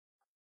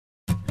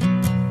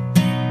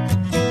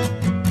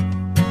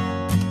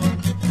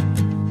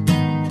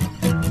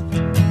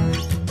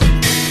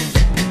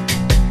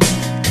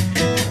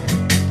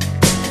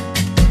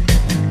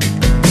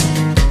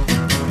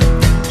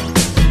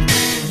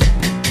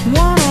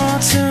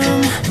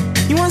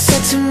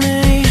to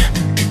me.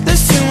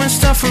 There's too much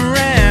stuff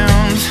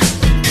around.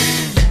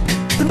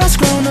 The bus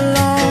going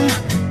along,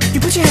 you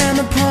put your hand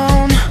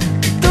upon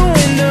the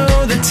window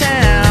of the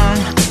town,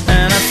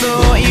 and I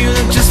thought you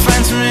looked just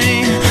fine to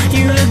me.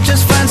 You look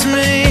just fine to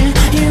me.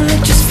 You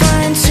look just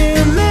fine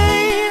to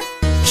me.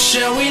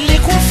 Shall we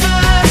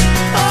liquefy?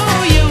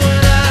 Oh, you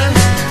and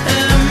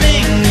I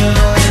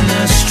mingle in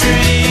the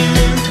stream.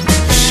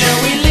 Shall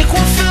we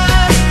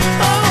liquefy?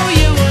 Oh,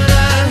 you and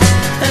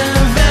I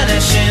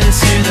vanish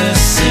into the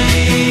sea.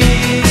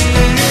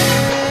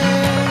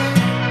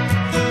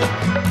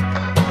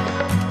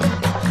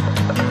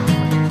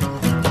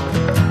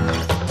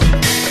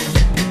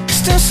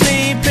 Still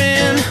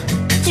sleeping,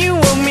 you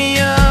woke me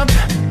up,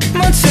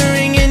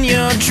 muttering in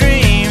your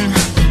dream.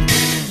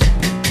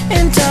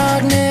 In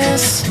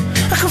darkness,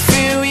 I could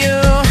feel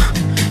your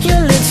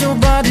little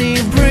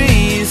body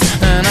breathe,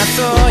 and I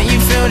thought you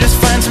feel just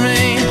fine to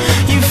me.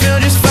 You feel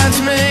just fine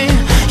to me.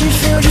 You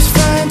feel just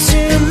fine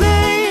to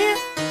me.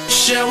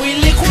 Shall we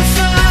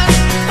liquefy?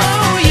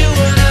 Oh, you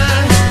and I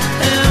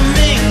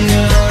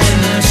mingle in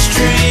the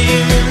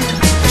stream.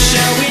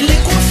 Shall we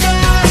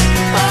liquefy?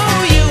 Oh,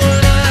 you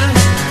and I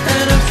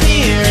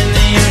appear in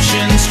the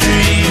ocean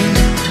stream.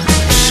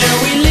 Shall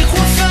we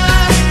liquefy?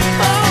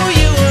 Oh,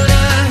 you and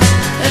I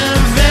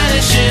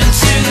vanish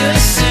into the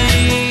sea.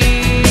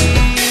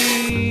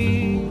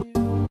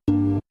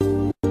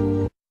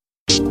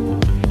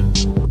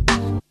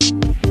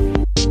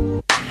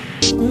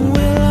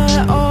 Will I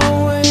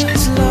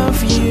always love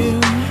you?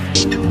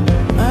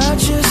 I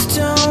just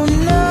don't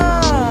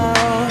know.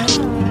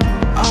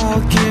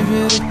 I'll give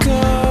it a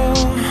go.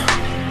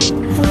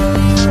 Will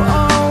you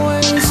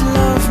always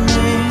love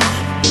me?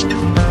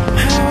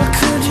 How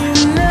could you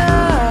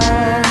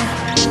know?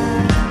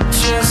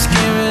 Just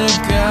give it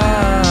a go.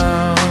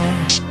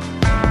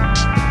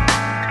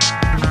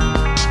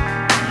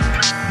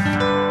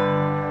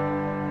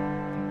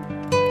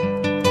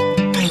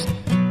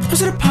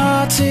 Was it a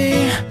party?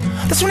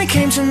 That's when it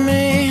came to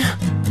me.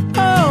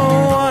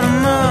 Oh, what a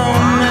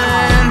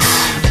moment.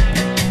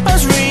 I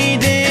was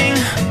reading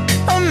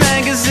a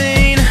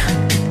magazine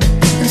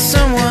in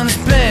someone's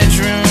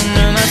bedroom,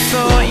 and I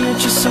thought you're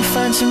just so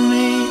fine to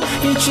me.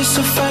 You're just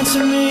so fine to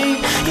me.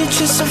 You're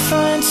just so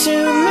fine to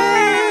me.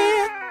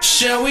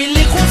 Shall we